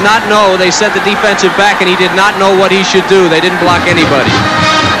did not know. They set the defensive back, and he did not know what he should do. They didn't block anybody.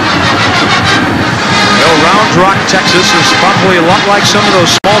 Well, Round Rock, Texas is probably a lot like some of those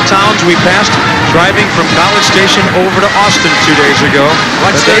small towns we passed driving from College Station over to Austin 2 days ago.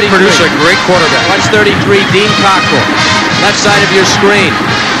 But they produce a great quarterback. Watch 33, Dean Cockrell. Left side of your screen.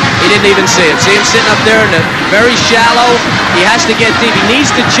 He didn't even see him. See him sitting up there in the very shallow. He has to get deep. He needs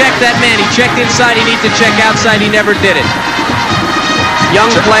to check that man. He checked inside. He needs to check outside. He never did it.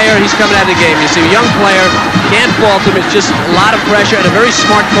 Young player. He's coming out of the game. You see, a young player. Can't fault him. It's just a lot of pressure and a very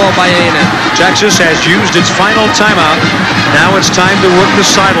smart call by A&M. Texas has used its final timeout. Now it's time to work the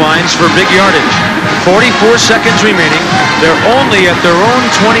sidelines for big yardage. 44 seconds remaining. They're only at their own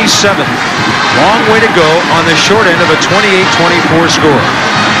 27th. Long way to go on the short end of a 28-24 score.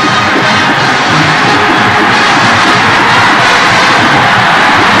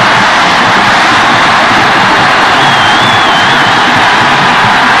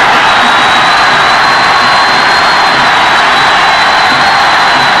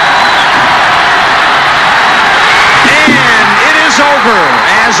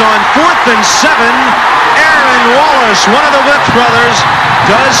 As on 4th and 7, Aaron Wallace, one of the Blitz brothers,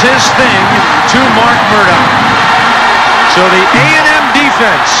 does his thing to Mark Murdoch. So the A&M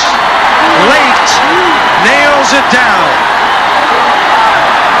defense, late, nails it down.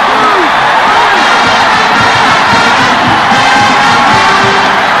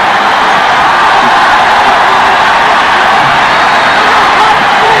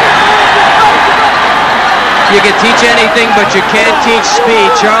 You can teach anything, but you can't teach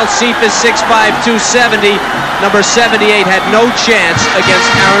speed. Charles Cephas, 6'5", 270. Number 78 had no chance against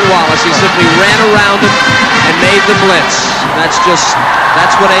Aaron Wallace. He simply ran around him and made the blitz. That's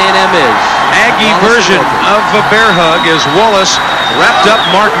what A&M is. Aggie version of a bear hug as Wallace wrapped up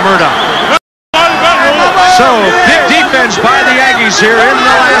Mark Murdoch. So, big defense by the Aggies here in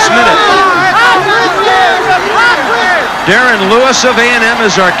the last minute. Darren Lewis of A&M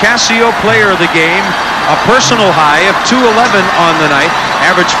is our Casio player of the game. A personal high of 211 on the night.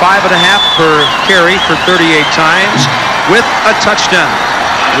 Average 5.5 per carry for 38 times with a touchdown.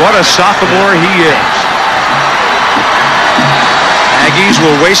 What a sophomore he is. Aggies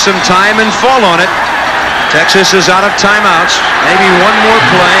will waste some time and fall on it. Texas is out of timeouts. Maybe one more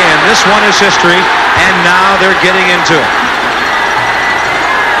play, and this one is history. And now they're getting into it.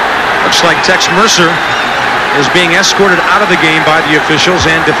 Looks like Tex Mercer is being escorted out of the game by the officials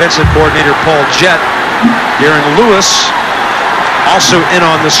and defensive coordinator Paul Jett. Darren Lewis also in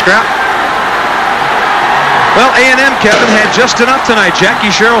on the scrap. Well, A&M, Kevin, had just enough tonight.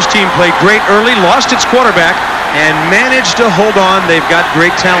 Jackie Sherrill's team played great early, lost its quarterback, and managed to hold on. They've got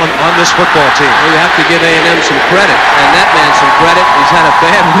great talent on this football team. Well, you have to give A&M some credit, and that man some credit. He's had a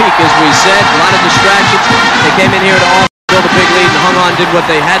bad week, as we said. A lot of distractions. They came in here to all build a big lead and hung on, did what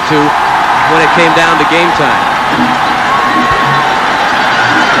they had to when it came down to game time.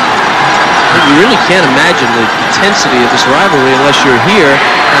 You really can't imagine the intensity of this rivalry unless you're here.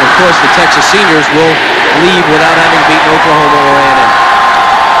 And, of course, the Texas seniors will leave without having beaten Oklahoma or A&M.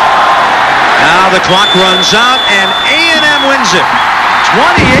 Now the clock runs out, and A&M wins it,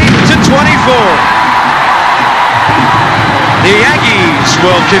 28-24. The Aggies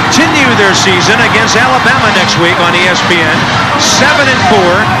will continue their season against Alabama next week on ESPN.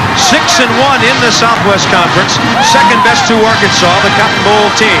 7-4, 6-1 in the Southwest Conference. Second best to Arkansas, the Cotton Bowl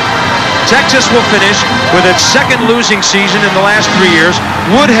team. Texas will finish with its second losing season in the last 3 years.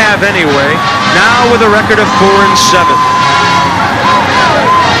 Would have anyway. Now with a record of 4-7.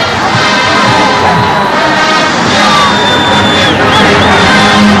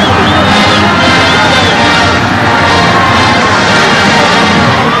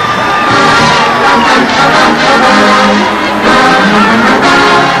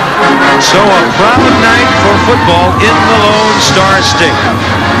 So a proud night for football in the Lone Star State.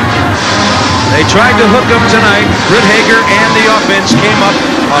 They tried to hook them tonight. Britt Hager and the offense came up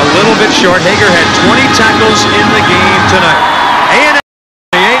a little bit short. Hager had 20 tackles in the game tonight. A&M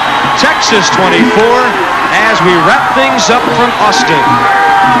 28, Texas 24, as we wrap things up from Austin.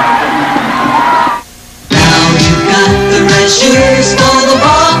 Now you got the right shoes for the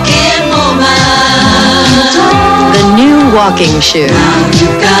walking woman. The new walking shoe. Now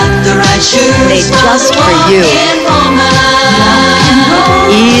you got the right shoes made just for you.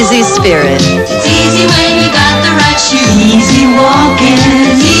 Easy Spirit. It's easy when you got the right shoe. Easy walking.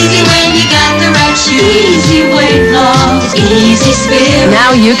 It's easy when you got the right shoe. Easy weight loss. Easy Spirit.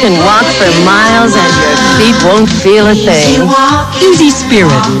 Now you can walk for miles and your feet won't feel a thing. Easy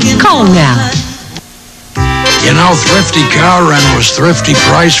Spirit. Call now. You know, Thrifty Car Rental is Thrifty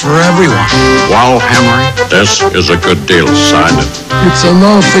price for everyone. Wow, Henry, this is a good deal. Sign it. It's an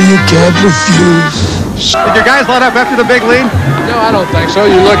offer you can't refuse. Did your guys let up after the big lead? No, I don't think so.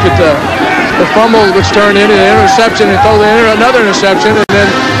 You look at the fumble which turned into the interception and throw another interception, and then,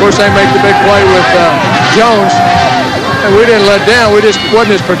 of course, they make the big play with Jones. And we didn't let down. We just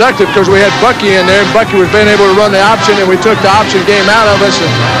wasn't as productive because we had Bucky in there, and Bucky was being able to run the option, and we took the option game out of us. And,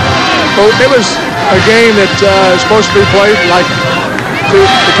 well, it was a game that is supposed to be played like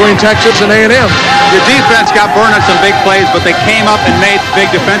between Texas and A&M. Your defense got burned on some big plays, but they came up and made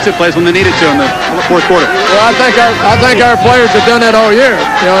big defensive plays when they needed to in the fourth quarter. Well, I think our players have done that all year,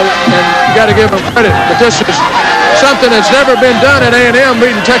 you know, and you got to give them credit. But this is something that's never been done at A&M,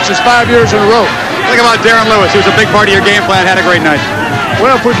 beating Texas 5 years in a row. Think about Darren Lewis. He was a big part of your game plan. Had a great night.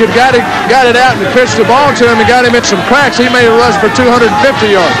 Well, if we could got it out and pitched the ball to him and got him in some cracks, he made a rush for 250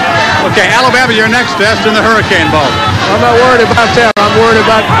 yards. Okay, Alabama, your next test in the Hurricane Bowl. I'm not worried about that. I'm worried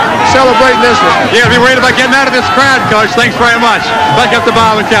about celebrating this one. You got to be worried about getting out of this crowd, Coach. Thanks very much. Back up to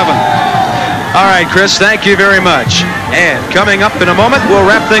Bob and Kevin. All right, Chris, thank you very much. And coming up in a moment, we'll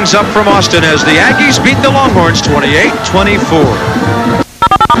wrap things up from Austin as the Aggies beat the Longhorns 28-24.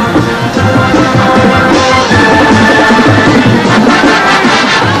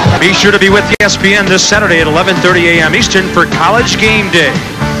 Be sure to be with ESPN this Saturday at 11:30 a.m. Eastern for College Game Day.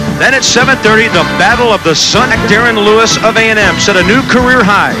 Then at 7:30, the Battle of the Sun. Darren Lewis of A&M set a new career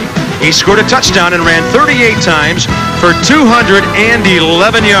high. He scored a touchdown and ran 38 times for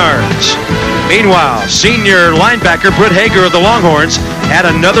 211 yards. Meanwhile, senior linebacker Britt Hager of the Longhorns had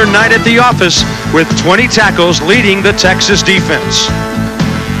another night at the office with 20 tackles, leading the Texas defense.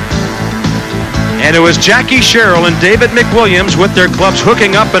 And it was Jackie Sherrill and David McWilliams with their clubs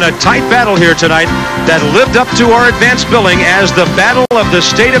hooking up in a tight battle here tonight that lived up to our advanced billing as the Battle of the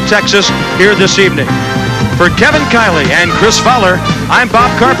State of Texas here this evening. For Kevin Kiley and Chris Fowler, I'm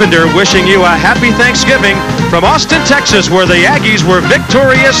Bob Carpenter wishing you a happy Thanksgiving from Austin, Texas, where the Aggies were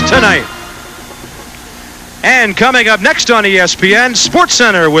victorious tonight. And coming up next on ESPN,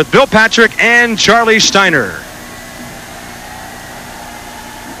 SportsCenter with Bill Patrick and Charlie Steiner.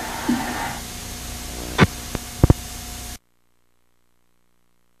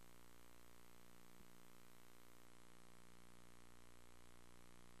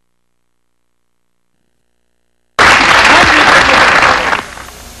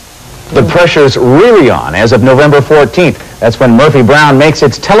 The pressure's really on as of November 14th. That's when Murphy Brown makes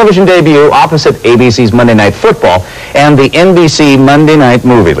its television debut opposite ABC's Monday Night Football and the NBC Monday Night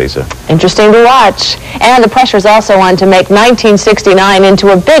Movie, Lisa. Interesting to watch. And the pressure's also on to make 1969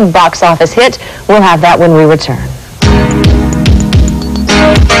 into a big box office hit. We'll have that when we return.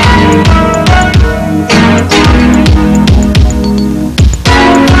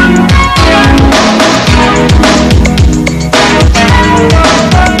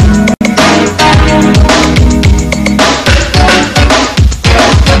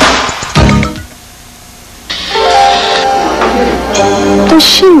 Is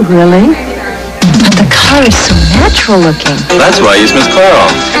she really? But the color is so natural looking. That's why I use Miss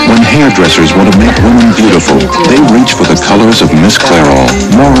Clairol. When hairdressers want to make women beautiful, they reach for the colors of Miss Clairol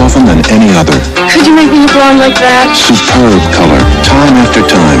more often than any other. Could you make me look blonde like that? Superb color, time after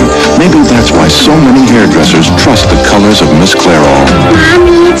time. Maybe that's why so many hairdressers trust the colors of Miss Clairol.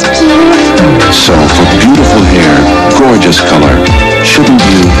 Mommy, it's beautiful. So for beautiful hair, gorgeous color, shouldn't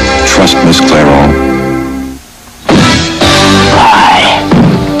you trust Miss Clairol?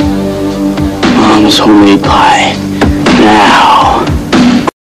 Mom's homemade pie. Now.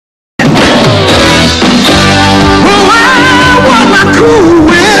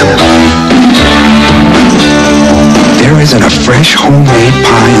 There isn't a fresh homemade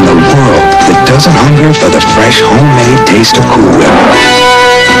pie in the world that doesn't hunger for the fresh homemade taste of Cool Whip.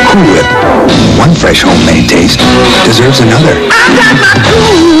 Cool Whip. One fresh homemade taste deserves another. I got my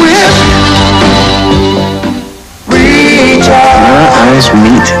Cool Whip. Your eyes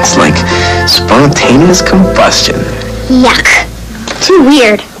meet. It's like spontaneous combustion. Yuck. Too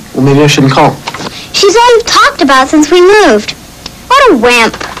weird. Well, maybe I shouldn't call. She's all you've talked about since we moved. What a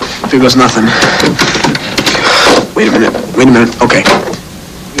wimp. There goes nothing. Wait a minute. Okay.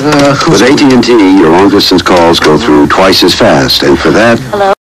 With AT&T, your long-distance calls go through twice as fast, and for that,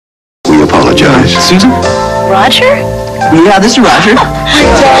 hello? We apologize. Susan? Roger? Yeah, this is Roger.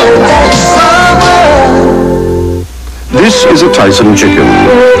 This is a Tyson chicken.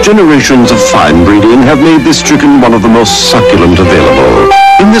 Generations of fine breeding have made this chicken one of the most succulent available.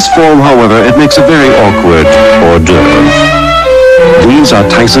 In this form, however, it makes a very awkward hors d'oeuvre. These are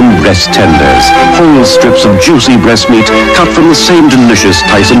Tyson breast tenders, whole strips of juicy breast meat cut from the same delicious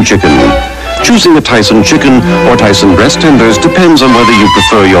Tyson chicken. Choosing a Tyson chicken or Tyson breast tenders depends on whether you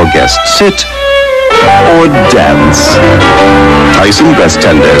prefer your guests sit or dance. Tyson breast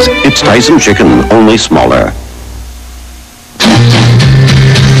tenders. It's Tyson chicken, only smaller.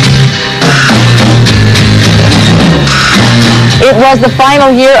 It was the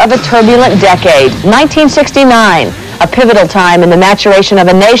final year of a turbulent decade, 1969, a pivotal time in the maturation of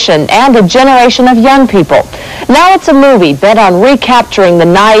a nation and a generation of young people. Now it's a movie bent on recapturing the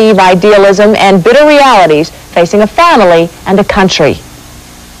naive idealism and bitter realities facing a family and a country.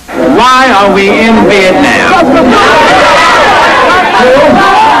 Why are we in Vietnam?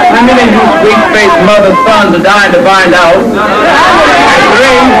 How many of you sweet-faced mother sons are dying to find out?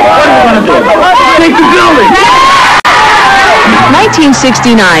 Three, what are you going to do? Take the building!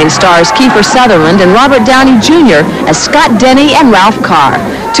 1969 stars Kiefer Sutherland and Robert Downey Jr. as Scott Denny and Ralph Carr,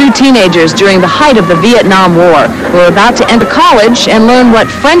 two teenagers during the height of the Vietnam War who are about to enter college and learn what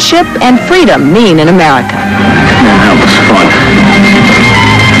friendship and freedom mean in America. That was fun.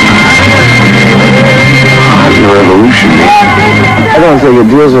 The revolution. I don't think it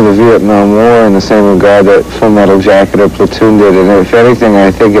deals with the Vietnam War in the same regard that Full Metal Jacket or Platoon did, and if anything,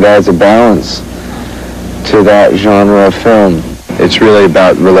 I think it adds a balance to that genre of film. It's really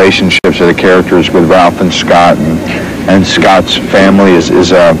about relationships of the characters with Ralph and Scott, and Scott's family it's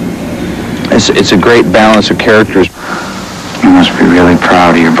a great balance of characters. You must be really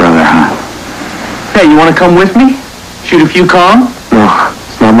proud of your brother, huh? Hey, you want to come with me? Shoot a few calm? No,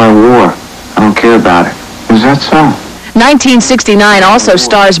 it's not my war. I don't care about it. Is that so? 1969 also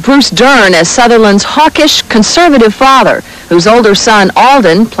stars Bruce Dern as Sutherland's hawkish, conservative father, whose older son,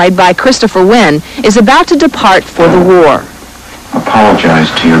 Alden, played by Christopher Wynn, is about to depart for the war.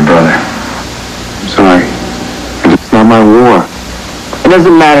 Apologize to your brother. I'm sorry. It's not my war. It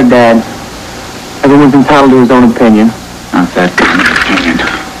doesn't matter, Dad. Everyone's entitled to his own opinion. Not that kind of opinion.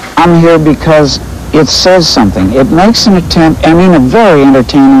 I'm here because it says something. It makes an attempt, I mean, a very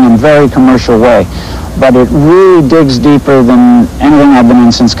entertaining and very commercial way, but it really digs deeper than anything I've been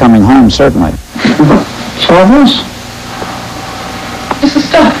in since coming home, certainly. So this? It's the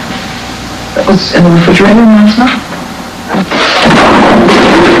stuff that was in the refrigerator last night.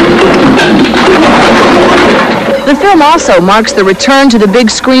 The film also marks the return to the big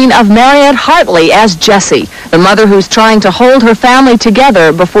screen of Mariette Hartley as Jessie, the mother who's trying to hold her family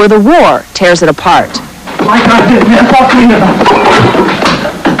together before the war tears it apart.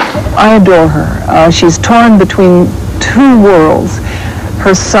 I adore her. She's torn between two worlds.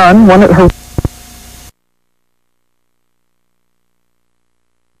 Her son, her